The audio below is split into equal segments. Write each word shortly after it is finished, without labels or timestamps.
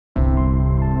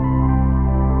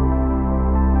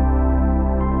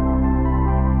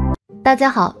大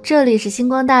家好，这里是星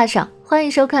光大赏，欢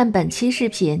迎收看本期视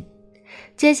频。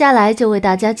接下来就为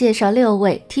大家介绍6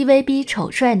位 TVB 丑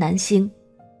帅男星，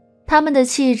他们的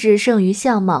气质胜于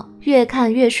相貌，越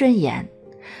看越顺眼。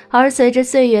而随着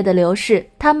岁月的流逝，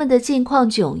他们的境况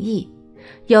迥异，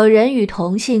有人与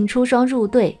同性出双入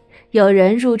对，有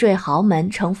人入赘豪门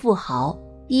成富豪。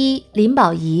1. 林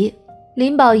保怡。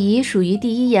林保怡属于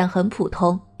第一眼很普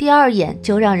通，第二眼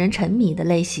就让人沉迷的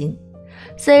类型。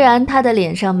虽然她的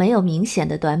脸上没有明显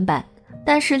的短板，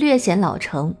但是略显老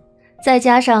成，再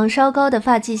加上稍高的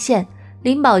发际线，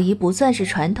林保怡不算是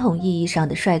传统意义上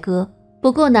的帅哥。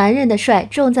不过男人的帅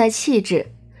重在气质，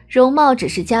容貌只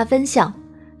是加分项，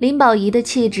林保怡的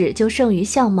气质就胜于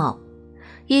相貌。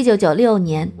1996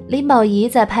年，林保怡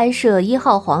在拍摄《1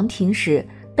号皇庭》时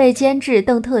被监制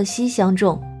邓特希相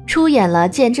中，出演了《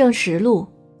见证实录》。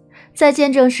在《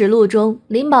见证实录》中，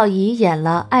林保怡演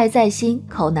了爱在心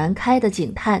口难开的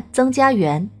警探曾家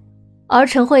园，而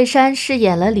陈慧珊饰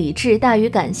演了理智大于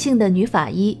感性的女法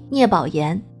医聂宝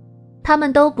言。他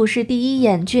们都不是第一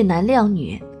眼俊男靓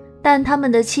女，但他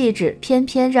们的气质偏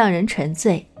偏让人沉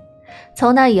醉。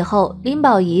从那以后，林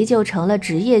保怡就成了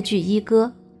职业剧一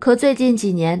哥。可最近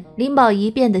几年，林保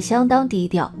怡变得相当低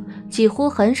调，几乎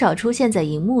很少出现在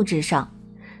荧幕之上。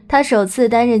他首次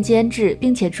担任监制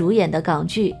并且主演的港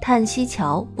剧《叹息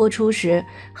桥》播出时，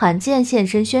罕见现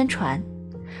身宣传。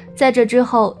在这之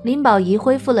后，林保怡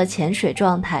恢复了潜水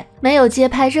状态，没有接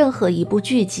拍任何一部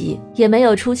剧集，也没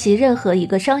有出席任何一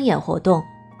个商演活动。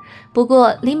不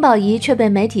过，林保怡却被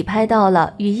媒体拍到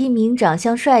了与一名长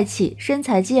相帅气、身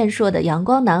材健硕的阳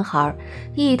光男孩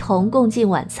一同共进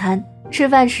晚餐。吃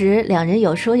饭时，两人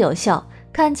有说有笑，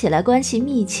看起来关系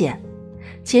密切。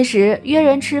其实约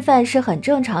人吃饭是很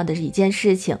正常的一件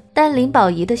事情，但林保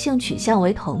怡的性取向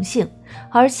为同性，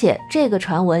而且这个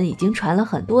传闻已经传了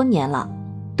很多年了。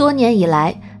多年以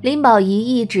来，林保怡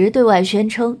一直对外宣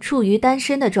称处于单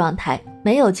身的状态，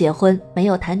没有结婚，没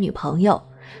有谈女朋友，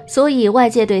所以外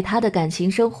界对她的感情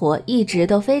生活一直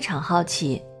都非常好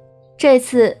奇。这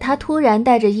次她突然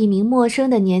带着一名陌生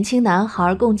的年轻男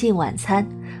孩共进晚餐，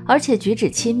而且举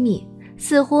止亲密，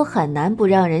似乎很难不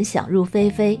让人想入非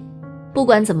非。不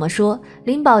管怎么说，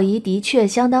林保怡的确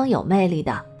相当有魅力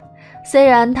的。虽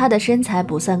然她的身材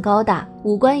不算高大，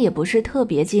五官也不是特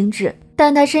别精致，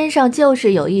但她身上就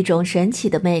是有一种神奇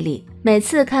的魅力。每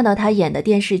次看到她演的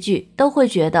电视剧，都会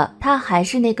觉得她还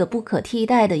是那个不可替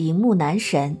代的荧幕男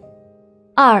神。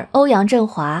2. 欧阳震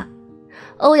华。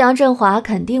欧阳震华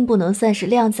肯定不能算是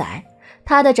靓仔，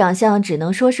他的长相只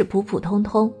能说是普普通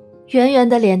通，圆圆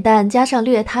的脸蛋加上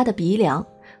略塌的鼻梁，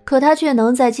可他却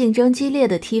能在竞争激烈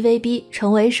的 TVB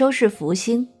成为收视福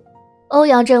星。欧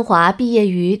阳震华毕业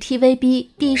于 TVB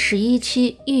第11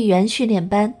期艺员训练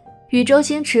班，与周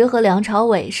星驰和梁朝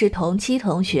伟是同期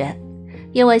同学。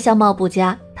因为相貌不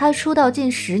佳，他出道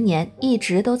近10年一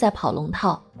直都在跑龙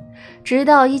套，直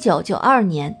到1992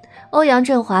年，欧阳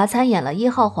震华参演了《1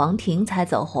号皇庭》才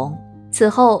走红。此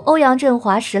后，欧阳震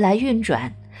华时来运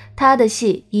转，他的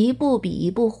戏一部比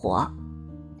一部火。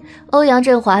欧阳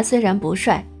震华虽然不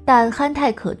帅，但憨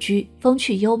态可掬，风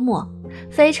趣幽默，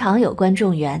非常有观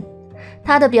众缘。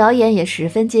他的表演也十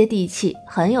分接地气，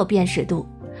很有辨识度，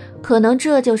可能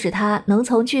这就是他能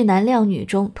从俊男靓女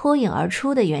中脱颖而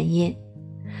出的原因。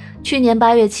去年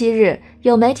8月7日，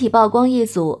有媒体曝光一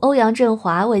组欧阳震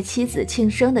华为妻子庆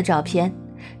生的照片，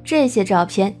这些照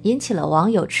片引起了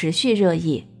网友持续热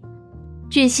议。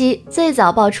据悉，最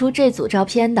早爆出这组照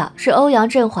片的是欧阳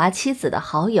震华妻子的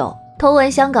好友，同为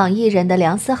香港艺人的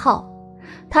梁思浩。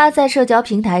他在社交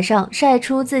平台上晒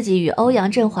出自己与欧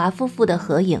阳震华夫妇的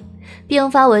合影，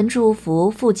并发文祝福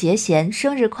傅杰贤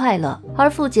生日快乐，而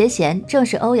傅杰贤正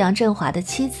是欧阳震华的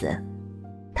妻子。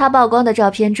他曝光的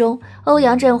照片中，欧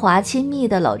阳震华亲密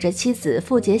地搂着妻子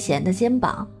傅杰贤的肩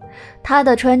膀，他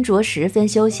的穿着十分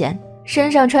休闲，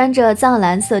身上穿着藏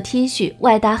蓝色 T 恤，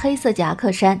外搭黑色夹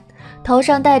克衫，头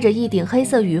上戴着一顶黑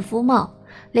色渔夫帽，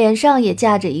脸上也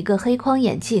架着一个黑框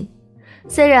眼镜。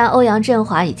虽然欧阳震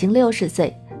华已经60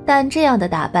岁，但这样的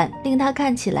打扮令他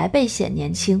看起来倍显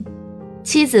年轻。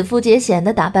妻子傅杰贤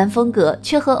的打扮风格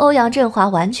却和欧阳震华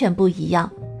完全不一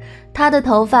样，她的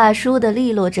头发梳得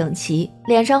利落整齐，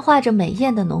脸上画着美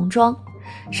艳的浓妆，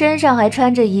身上还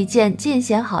穿着一件尽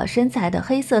显好身材的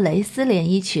黑色蕾丝连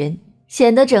衣裙，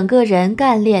显得整个人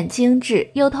干练精致，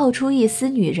又透出一丝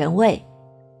女人味。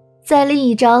在另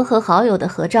一张和好友的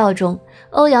合照中，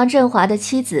欧阳震华的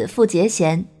妻子傅杰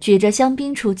贤举着香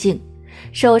槟出镜，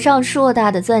手上硕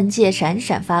大的钻戒闪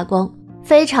闪发光，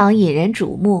非常引人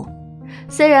瞩目。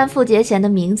虽然傅杰贤的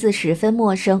名字十分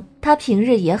陌生，他平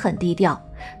日也很低调，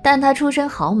但他出身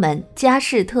豪门，家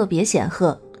世特别显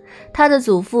赫，他的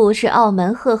祖父是澳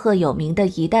门赫赫有名的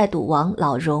一代赌王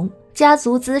老荣，家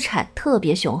族资产特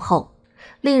别雄厚。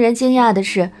令人惊讶的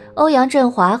是，欧阳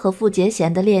震华和傅杰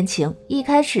贤的恋情一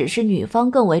开始是女方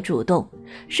更为主动，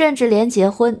甚至连结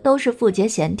婚都是傅杰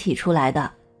贤提出来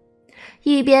的。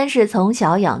一边是从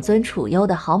小养尊处优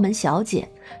的豪门小姐，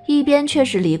一边却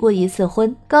是离过一次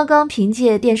婚，刚刚凭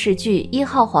借电视剧《1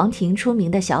号皇庭》出名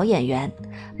的小演员，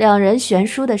两人悬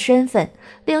殊的身份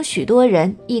令许多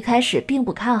人一开始并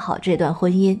不看好这段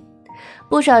婚姻。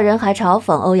不少人还嘲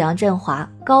讽欧阳震华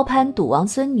高攀赌王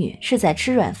孙女是在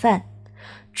吃软饭。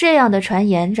这样的传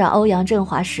言让欧阳震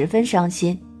华十分伤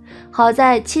心，好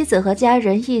在妻子和家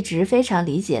人一直非常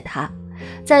理解他，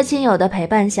在亲友的陪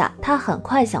伴下，他很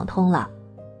快想通了。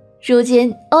如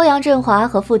今，欧阳震华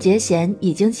和傅杰贤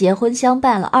已经结婚相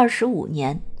伴了25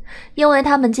年，因为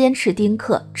他们坚持丁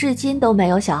克，至今都没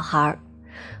有小孩。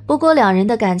不过两人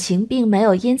的感情并没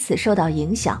有因此受到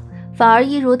影响，反而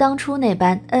一如当初那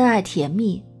般恩爱甜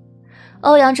蜜。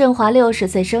欧阳震华60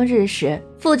岁生日时，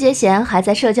傅杰贤还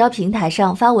在社交平台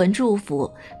上发文祝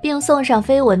福，并送上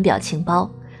绯闻表情包，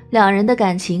两人的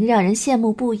感情让人羡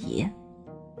慕不已。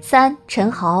3.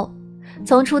 陈豪。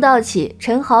从出道起，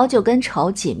陈豪就跟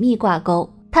丑紧密挂钩，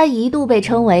他一度被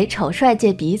称为丑帅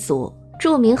界鼻祖，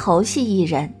著名猴系艺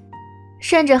人，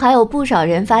甚至还有不少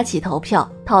人发起投票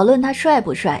讨论他帅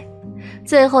不帅，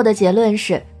最后的结论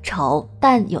是丑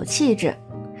但有气质。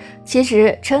其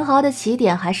实陈豪的起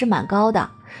点还是蛮高的，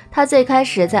他最开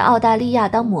始在澳大利亚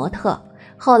当模特，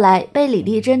后来被李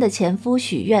丽珍的前夫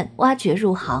许愿挖掘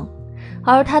入行，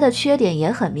而他的缺点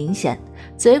也很明显，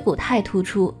嘴骨太突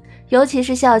出，尤其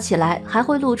是笑起来还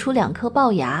会露出2颗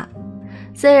龅牙。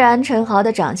虽然陈豪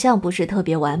的长相不是特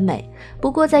别完美，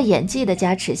不过在演技的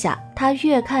加持下，他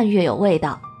越看越有味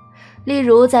道。例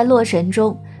如在《洛神》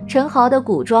中，陈豪的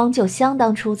古装就相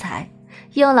当出彩，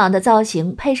硬朗的造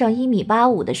型配上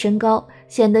1.85米的身高，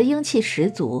显得英气十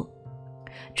足。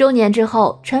中年之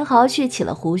后，陈豪蓄起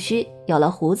了胡须，有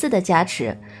了胡子的加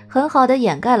持，很好的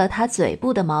掩盖了他嘴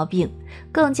部的毛病，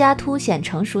更加凸显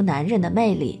成熟男人的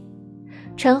魅力。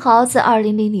陈豪自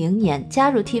2000年加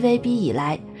入 TVB 以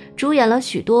来，主演了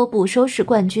许多部收视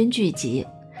冠军剧集，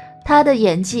他的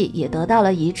演技也得到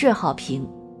了一致好评，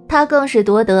他更是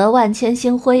夺得万千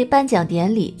星辉颁奖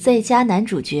典礼最佳男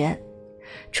主角。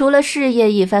除了事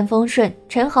业一帆风顺，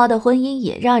陈豪的婚姻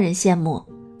也让人羡慕。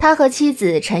他和妻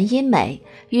子陈茵美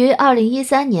于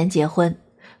2013年结婚，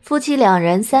夫妻两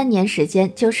人3年时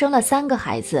间就生了3个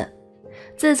孩子。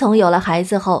自从有了孩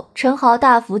子后，陈豪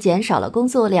大幅减少了工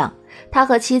作量，他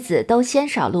和妻子都鲜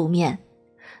少露面。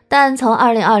但从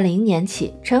2020年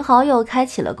起，陈豪又开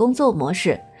启了工作模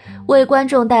式，为观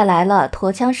众带来了《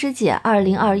驼枪师姐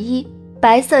2021》《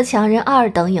白色强人2》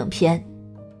等影片。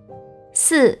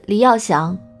4. 黎耀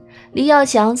祥。黎耀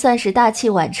祥算是大器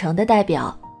晚成的代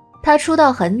表，他出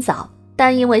道很早，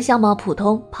但因为相貌普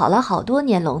通，跑了好多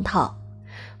年龙套。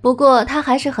不过他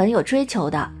还是很有追求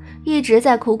的，一直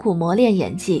在苦苦磨练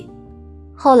演技。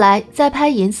后来在拍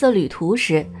《银色旅途》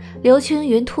时，刘青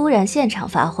云突然现场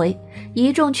发挥，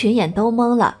一众群演都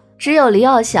懵了，只有黎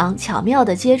耀祥巧妙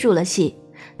地接住了戏，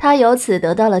他由此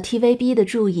得到了 TVB 的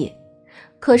注意。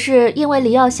可是因为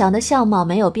黎耀祥的相貌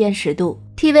没有辨识度，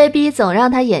 TVB 总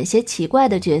让他演些奇怪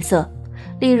的角色，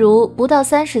例如不到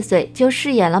30岁就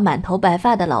饰演了满头白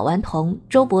发的老顽童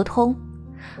周伯通。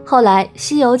后来《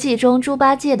西游记》中猪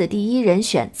八戒的第一人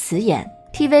选辞演，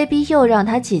 TVB 又让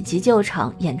他紧急救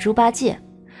场演猪八戒。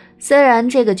虽然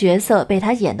这个角色被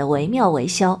他演得惟妙惟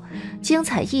肖，精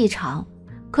彩异常，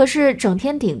可是整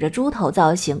天顶着猪头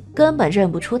造型，根本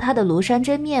认不出他的庐山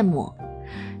真面目。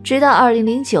直到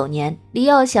2009年，黎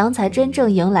耀祥才真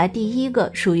正迎来第一个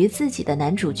属于自己的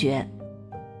男主角。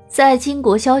在《巾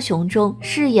帼枭雄》中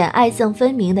饰演爱憎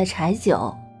分明的柴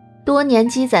九，多年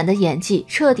积攒的演技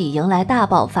彻底迎来大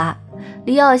爆发，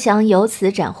黎耀祥由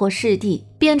此斩获视帝，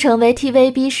并成为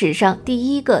TVB 史上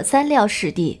第一个3料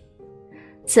视帝。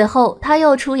此后他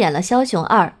又出演了《枭雄2》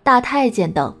《大太监》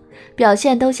等，表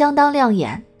现都相当亮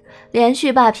眼，连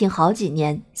续霸屏好几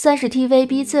年，算是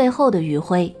TVB 最后的余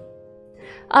晖。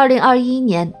2021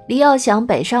年，黎耀祥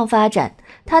北上发展，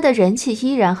他的人气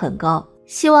依然很高，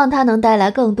希望他能带来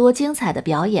更多精彩的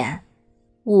表演。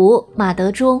5. 马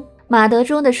德钟。马德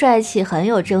钟的帅气很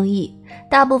有争议，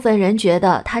大部分人觉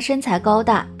得他身材高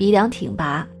大，鼻梁挺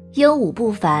拔，英武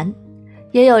不凡，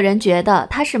也有人觉得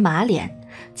他是马脸，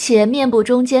且面部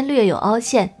中间略有凹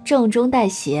陷，正中带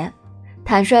斜。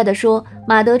坦率地说，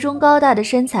马德钟高大的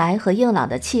身材和硬朗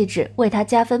的气质为他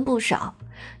加分不少，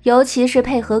尤其是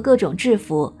配合各种制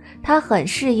服，他很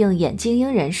适应演精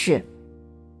英人士。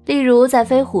例如在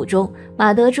飞虎中，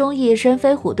马德钟一身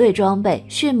飞虎队装备，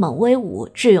迅猛威武，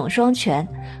智勇双全，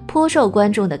颇受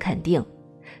观众的肯定。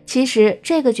其实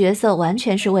这个角色完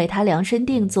全是为他量身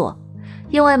定做，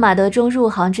因为马德钟入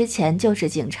行之前就是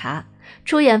警察，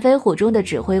出演飞虎中的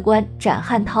指挥官展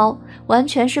汉涛完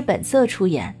全是本色出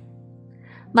演。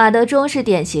马德钟是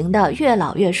典型的越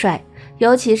老越帅，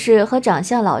尤其是和长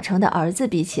相老成的儿子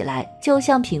比起来，就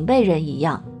像平辈人一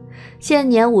样。现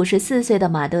年54岁的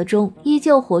马德钟依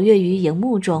旧活跃于荧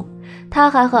幕中，他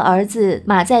还和儿子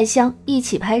马在湘一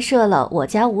起拍摄了《我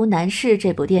家无难事》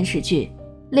这部电视剧。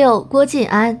6. 郭晋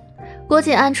安。郭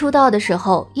晋安出道的时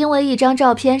候，因为一张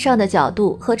照片上的角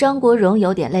度和张国荣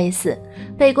有点类似，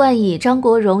被冠以张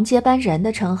国荣接班人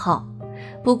的称号。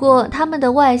不过他们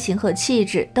的外形和气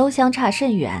质都相差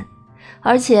甚远，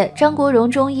而且张国荣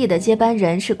中意的接班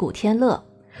人是古天乐。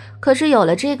可是有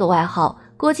了这个外号，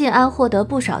郭晋安获得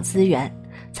不少资源，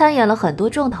参演了很多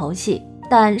重头戏，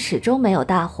但始终没有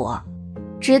大火。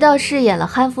直到饰演了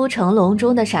憨夫成龙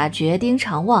中的傻角丁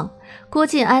长旺，郭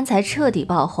晋安才彻底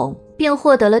爆红，并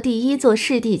获得了第1座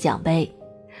视帝奖杯。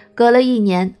隔了1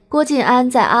年，郭晋安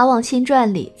在《阿旺新传》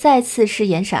里再次饰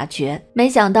演傻角，没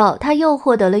想到他又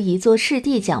获得了1座视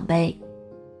帝奖杯。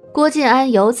郭晋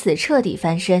安由此彻底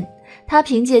翻身，他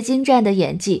凭借精湛的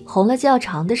演技红了较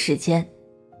长的时间。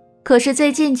可是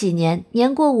最近几年，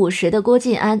年过50的郭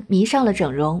晋安迷上了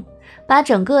整容，把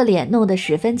整个脸弄得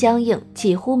十分僵硬，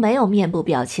几乎没有面部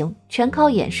表情，全靠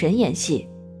眼神演戏。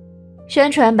宣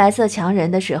传白色强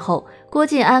人的时候，郭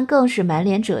晋安更是满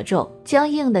脸褶皱，僵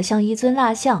硬得像一尊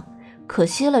蜡像，可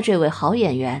惜了这位好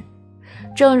演员。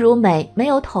正如美没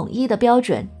有统一的标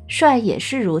准，帅也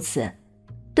是如此。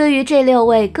对于这6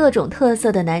位各种特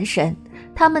色的男神，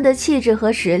他们的气质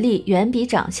和实力远比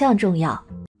长相重要。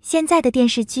现在的电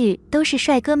视剧都是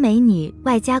帅哥美女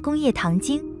外加工业糖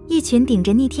精，一群顶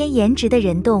着逆天颜值的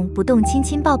人动不动亲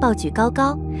亲抱抱举高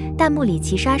高，弹幕里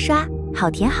齐刷刷好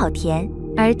甜好甜。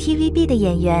而 TVB 的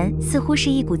演员似乎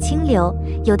是一股清流，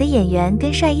有的演员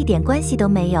跟帅一点关系都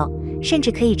没有，甚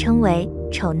至可以称为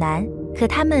丑男，可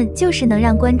他们就是能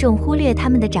让观众忽略他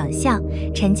们的长相，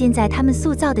沉浸在他们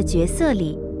塑造的角色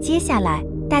里。接下来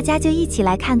大家就一起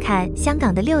来看看香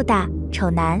港的6大丑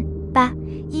男吧。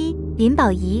1. 林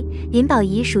保怡。林保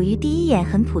怡属于第一眼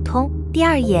很普通，第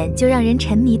二眼就让人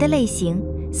沉迷的类型。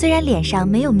虽然脸上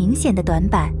没有明显的短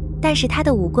板，但是他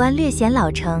的五官略显老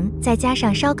成，再加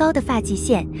上稍高的发际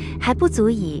线，还不足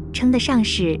以称得上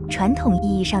是传统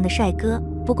意义上的帅哥。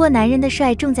不过男人的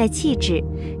帅重在气质，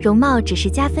容貌只是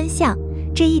加分项，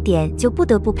这一点就不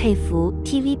得不佩服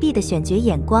TVB 的选角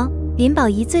眼光。林保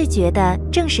怡最绝的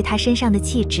正是她身上的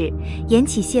气质，演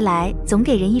起戏来总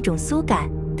给人一种苏感，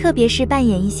特别是扮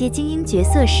演一些精英角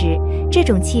色时，这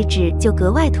种气质就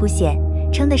格外凸显，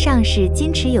称得上是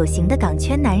矜持有型的港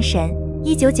圈男神。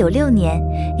1996年，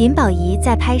林保怡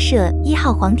在拍摄《1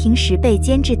号皇庭》时被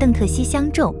监制邓特西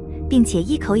相中，并且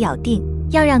一口咬定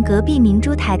要让隔壁明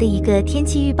珠台的一个天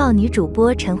气预报女主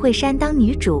播陈慧珊当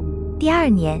女主。第2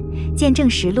年，见证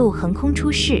实录横空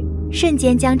出世，瞬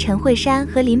间将陈慧珊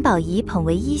和林保怡捧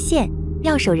为一线。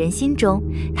妙手仁心中，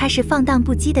她是放荡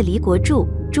不羁的黎国柱；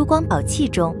珠光宝气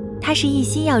中，她是一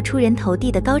心要出人头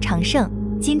地的高长胜；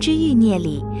金枝玉孽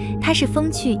里，她是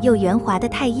风趣又圆滑的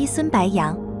太医孙白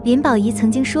杨。林保怡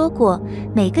曾经说过，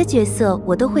每个角色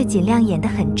我都会尽量演得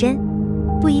很真，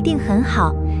不一定很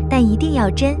好，但一定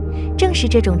要真。正是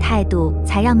这种态度，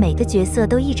才让每个角色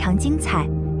都异常精彩。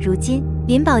如今，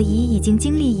林保怡已经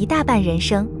经历一大半人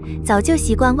生，早就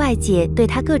习惯外界对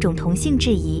她各种同性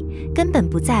质疑，根本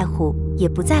不在乎，也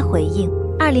不再回应。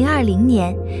2020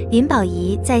年，林保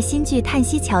怡在新剧《叹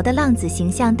息桥》的浪子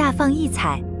形象大放异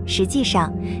彩。实际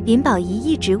上，林保怡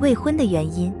一直未婚的原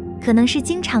因，可能是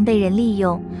经常被人利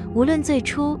用，无论最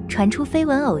初传出绯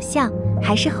闻偶像，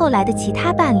还是后来的其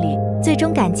他伴侣，最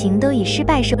终感情都以失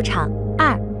败收场。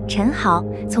2. 陈豪。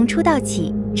从出道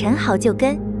起，陈豪就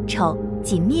跟丑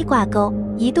紧密挂钩，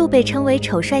一度被称为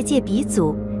丑帅界鼻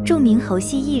祖，著名猴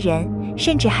系艺人，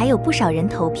甚至还有不少人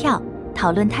投票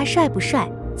讨论他帅不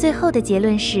帅。最后的结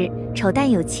论是丑但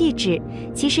有气质。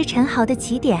其实陈豪的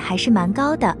起点还是蛮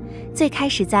高的，最开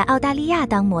始在澳大利亚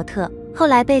当模特，后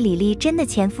来被李丽珍的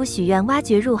前夫许愿挖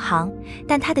掘入行，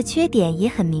但他的缺点也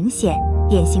很明显，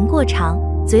脸型过长，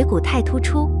嘴骨太突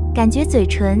出，感觉嘴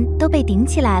唇都被顶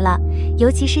起来了，尤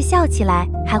其是笑起来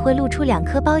还会露出2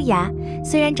颗龅牙。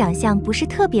虽然长相不是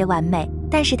特别完美，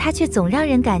但是他却总让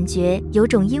人感觉有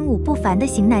种英武不凡的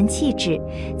型男气质，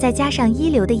再加上一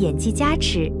流的演技加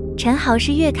持，陈豪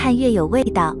是越看越有味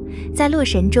道。在《洛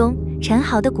神》中，陈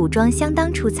豪的古装相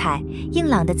当出彩，硬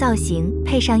朗的造型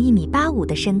配上1.85米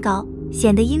的身高，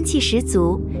显得英气十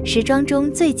足。时装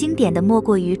中最经典的莫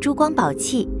过于珠光宝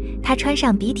气，他穿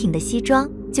上笔挺的西装，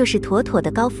就是妥妥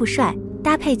的高富帅，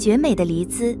搭配绝美的离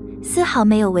姿，丝毫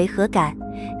没有违和感。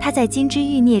他在《金枝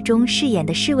欲孽》中饰演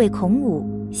的侍卫孔武，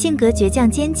性格倔强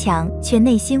坚强，却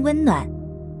内心温暖。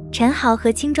陈豪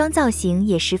和轻装造型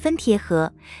也十分贴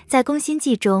合，在《宫心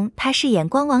计》中，他饰演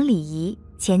光王李仪，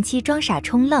前期装傻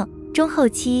充愣，中后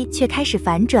期却开始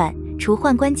反转，除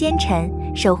宦官奸臣，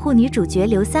守护女主角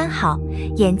刘三好，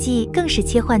演技更是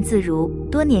切换自如。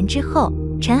多年之后，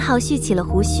陈豪蓄起了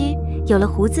胡须，有了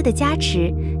胡子的加持，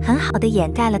很好的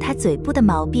掩盖了他嘴部的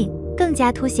毛病，更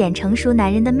加凸显成熟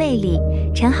男人的魅力。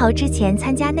陈豪之前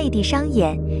参加内地商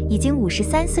演，已经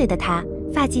53岁的他，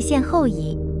发际线后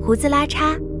移，胡子拉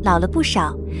碴，老了不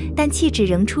少，但气质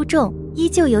仍出众，依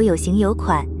旧有型有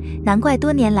款，难怪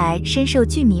多年来深受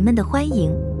剧迷们的欢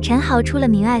迎。陈豪出了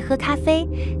名爱喝咖啡，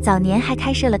早年还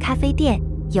开设了咖啡店，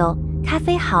有咖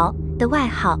啡豪的外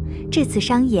号。这次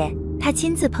商演，他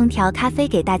亲自烹调咖啡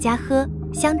给大家喝，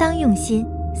相当用心。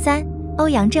3. 欧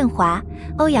阳震华。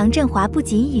欧阳震华不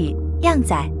仅与靓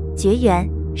仔、绝缘，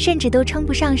甚至都称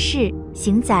不上是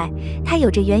型仔，他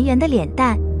有着圆圆的脸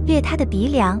蛋，略塌的鼻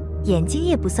梁，眼睛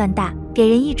也不算大，给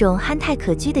人一种憨态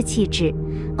可掬的气质。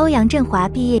欧阳震华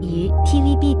毕业于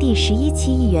TVB 第11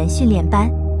期艺员训练班，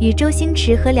与周星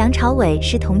驰和梁朝伟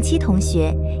是同期同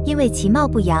学，因为其貌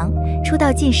不扬，出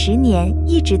道近10年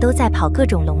一直都在跑各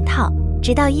种龙套。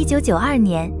直到1992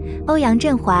年，欧阳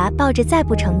震华抱着再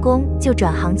不成功就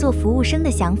转行做服务生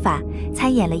的想法，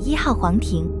参演了1号皇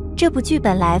庭。这部剧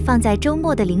本来放在周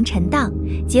末的凌晨档，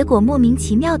结果莫名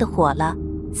其妙的火了。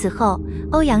此后，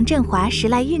欧阳震华时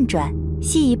来运转，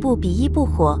戏一部比一部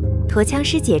火。驼枪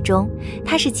师姐中，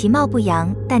他是其貌不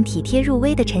扬但体贴入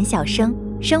微的陈小生，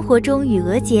生活中与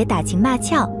娥姐打情骂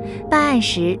俏，办案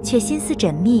时却心思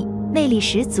缜密，魅力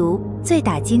十足，醉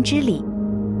打金枝里。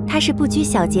他是不拘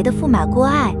小节的驸马郭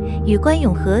爱，与关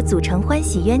咏荷组成欢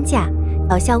喜冤家，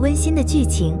搞笑温馨的剧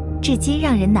情至今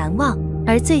让人难忘。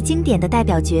而最经典的代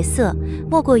表角色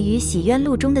莫过于《洗冤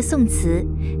录》中的宋慈，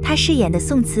他饰演的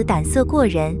宋慈胆色过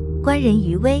人，观人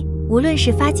于微，无论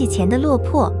是发迹前的落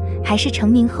魄，还是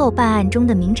成名后办案中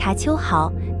的明察秋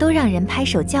毫，都让人拍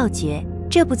手叫绝。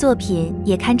这部作品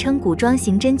也堪称古装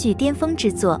刑侦剧巅峰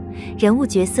之作，人物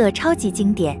角色超级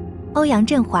经典。欧阳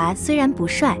震华虽然不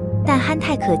帅，但憨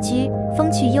态可掬，风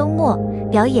趣幽默，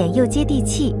表演又接地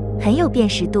气，很有辨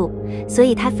识度，所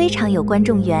以他非常有观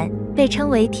众缘，被称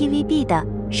为 TVB 的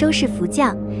收视福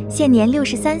将。现年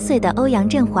63岁的欧阳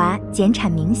震华减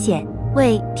产明显，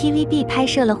为 TVB 拍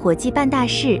摄了《伙计办大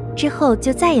事》之后，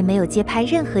就再也没有接拍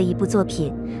任何一部作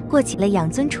品，过起了养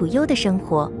尊处优的生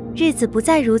活，日子不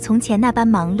再如从前那般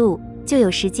忙碌，就有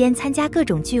时间参加各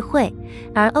种聚会。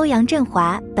而欧阳震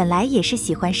华本来也是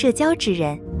喜欢社交之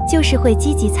人，就是会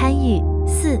积极参与。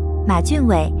4. 马俊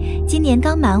伟。今年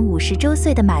刚满50周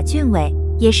岁的马俊伟，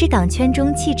也是港圈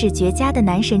中气质绝佳的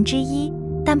男神之一，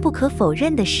但不可否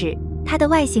认的是，他的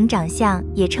外形长相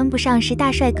也称不上是大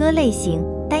帅哥类型，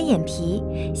单眼皮，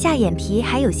下眼皮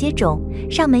还有些肿，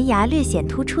上门牙略显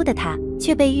突出的他，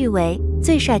却被誉为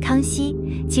最帅康熙。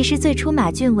其实最初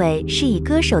马俊伟是以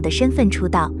歌手的身份出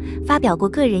道，发表过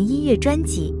个人音乐专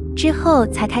辑，之后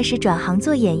才开始转行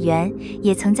做演员，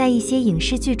也曾在一些影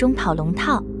视剧中跑龙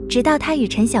套，直到他与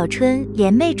陈小春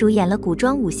联袂主演了古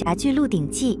装武侠剧《鹿鼎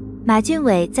记》。马俊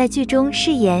伟在剧中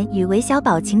饰演与韦小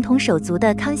宝情同手足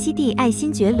的康熙帝爱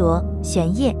新觉罗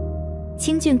玄烨，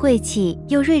清俊贵气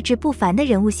又睿智不凡的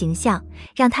人物形象，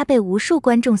让他被无数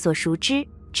观众所熟知。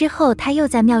之后他又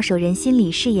在《妙手仁心》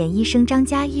里饰演医生张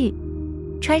家玉。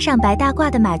穿上白大褂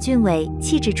的马俊伟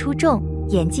气质出众，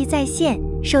演技在线，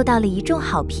受到了一众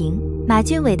好评。马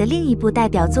俊伟的另一部代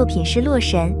表作品是《洛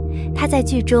神》，他在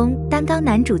剧中担纲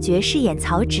男主角饰演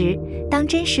曹植，当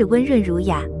真是温润儒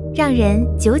雅，让人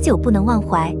久久不能忘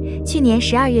怀。去年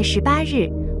12月18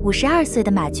日，52岁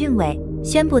的马俊伟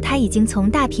宣布他已经从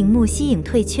大屏幕息影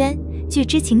退圈。据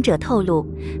知情者透露，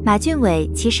马俊伟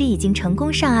其实已经成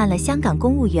功上岸了香港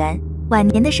公务员，晚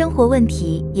年的生活问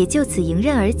题也就此迎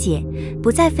刃而解，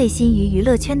不再费心于娱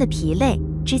乐圈的疲累。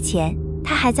之前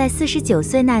他还在49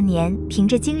岁那年凭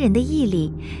着惊人的毅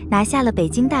力拿下了北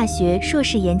京大学硕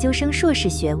士研究生硕士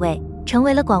学位，成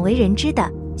为了广为人知的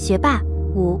学霸。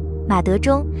5. 马德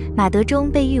钟。马德钟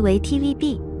被誉为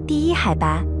TVB 第一海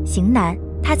拔型男，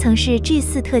他曾是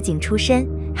G4 特警出身，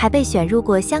还被选入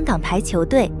过香港排球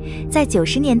队，在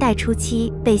90年代初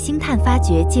期被星探发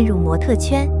掘进入模特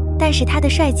圈，但是他的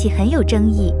帅气很有争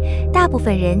议，大部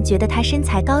分人觉得他身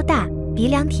材高大，鼻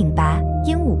梁挺拔，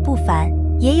英武不凡，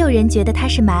也有人觉得他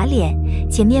是马脸，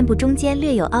且面部中间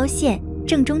略有凹陷，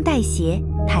正中带斜。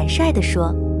坦率地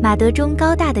说，马德钟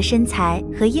高大的身材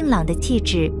和硬朗的气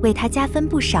质为他加分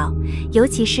不少，尤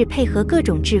其是配合各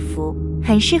种制服，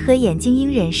很适合演精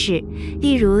英人士。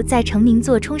例如在成名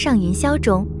作《冲上云霄》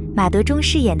中，马德钟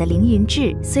饰演的凌云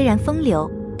志虽然风流，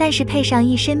但是配上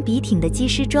一身笔挺的机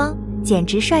师装，简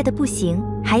直帅得不行。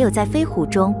还有在《飞虎》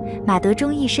中，马德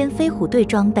钟一身飞虎队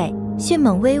装备，迅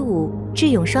猛威武，智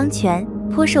勇双全，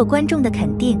颇受观众的肯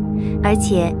定。而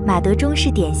且马德钟是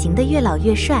典型的越老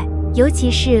越帅，尤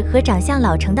其是和长相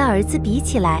老成的儿子比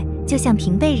起来，就像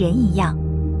平辈人一样。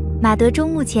马德钟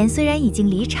目前虽然已经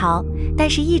离巢，但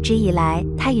是一直以来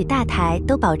他与大台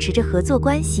都保持着合作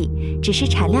关系，只是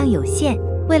产量有限。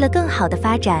为了更好的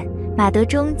发展，马德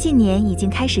钟近年已经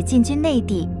开始进军内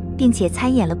地，并且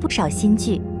参演了不少新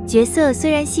剧，角色虽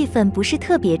然戏份不是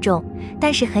特别重，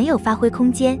但是很有发挥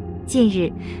空间。近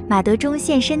日，马德钟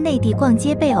现身内地逛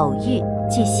街被偶遇，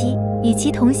据悉与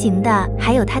其同行的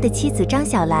还有他的妻子张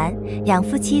小兰，两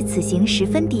夫妻此行十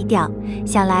分低调，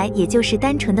想来也就是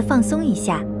单纯的放松一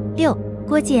下。6.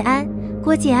 郭晋安。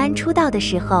郭晋安出道的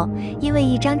时候，因为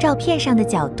一张照片上的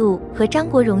角度和张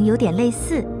国荣有点类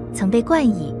似，曾被冠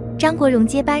以张国荣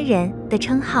接班人的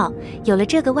称号。有了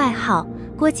这个外号，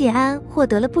郭晋安获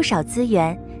得了不少资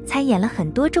源，参演了很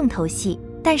多重头戏，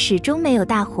但始终没有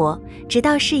大火，直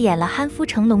到饰演了《憨夫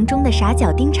成龙》中的傻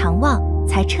角丁长旺，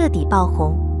才彻底爆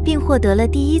红，并获得了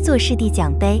第1座视帝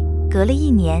奖杯。隔了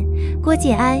1年，郭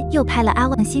晋安又拍了《阿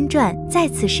旺新传》，再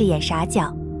次饰演傻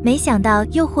角，没想到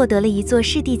又获得了1座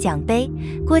视帝奖杯。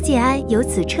郭晋安由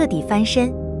此彻底翻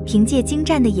身，凭借精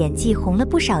湛的演技红了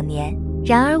不少年。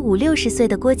然而50-60岁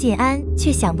的郭晋安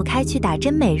却想不开去打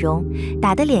针美容，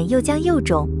打的脸又僵又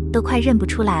肿，都快认不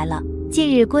出来了。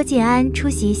近日郭晋安出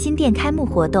席新店开幕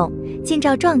活动，近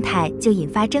照状态就引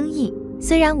发争议。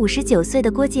虽然59岁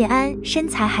的郭晋安身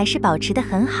材还是保持得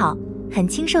很好，很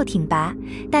清瘦挺拔，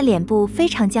但脸部非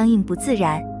常僵硬不自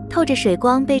然，透着水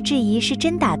光，被质疑是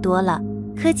真打多了。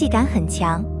科技感很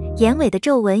强，眼尾的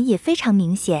皱纹也非常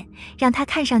明显，让他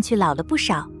看上去老了不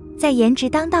少。在颜值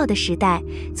当道的时代，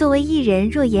作为艺人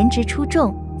若颜值出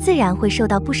众，自然会受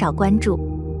到不少关注。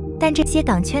但这些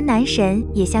港圈男神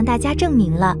也向大家证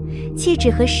明了，气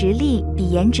质和实力比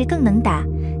颜值更能打，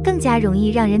更加容易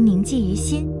让人铭记于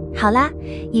心。好啦，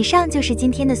以上就是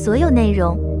今天的所有内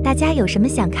容，大家有什么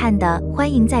想看的，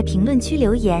欢迎在评论区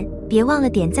留言，别忘了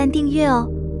点赞订阅哦。